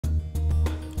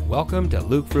Welcome to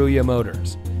Luke Fruia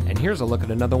Motors, and here's a look at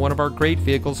another one of our great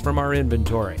vehicles from our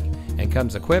inventory, and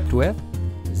comes equipped with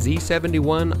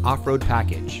Z71 Off-Road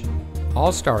Package,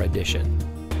 All-Star Edition,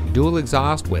 dual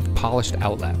exhaust with polished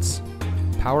outlets,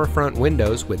 power front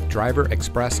windows with driver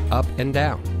express up and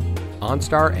down,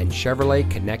 OnStar and Chevrolet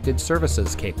connected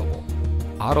services capable,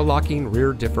 auto-locking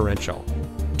rear differential,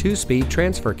 2-speed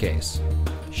transfer case,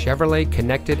 Chevrolet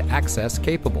connected access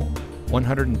capable,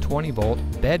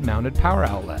 120-volt bed-mounted power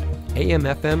outlet,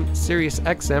 AM/FM Sirius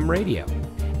XM radio,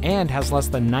 and has less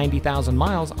than 90,000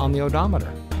 miles on the odometer.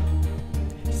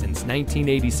 Since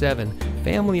 1987,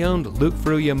 family-owned Luke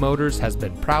Fruia Motors has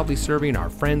been proudly serving our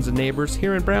friends and neighbors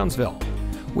here in Brownsville.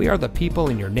 We are the people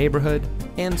in your neighborhood,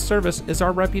 and service is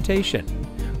our reputation.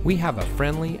 We have a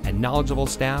friendly and knowledgeable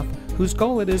staff whose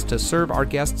goal it is to serve our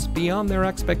guests beyond their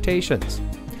expectations.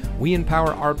 We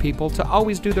empower our people to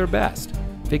always do their best,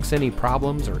 fix any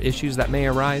problems or issues that may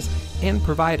arise, and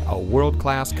provide a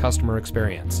world-class customer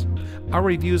experience. Our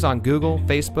reviews on Google,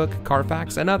 Facebook,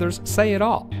 Carfax, and others say it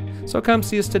all. So come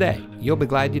see us today. You'll be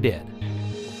glad you did.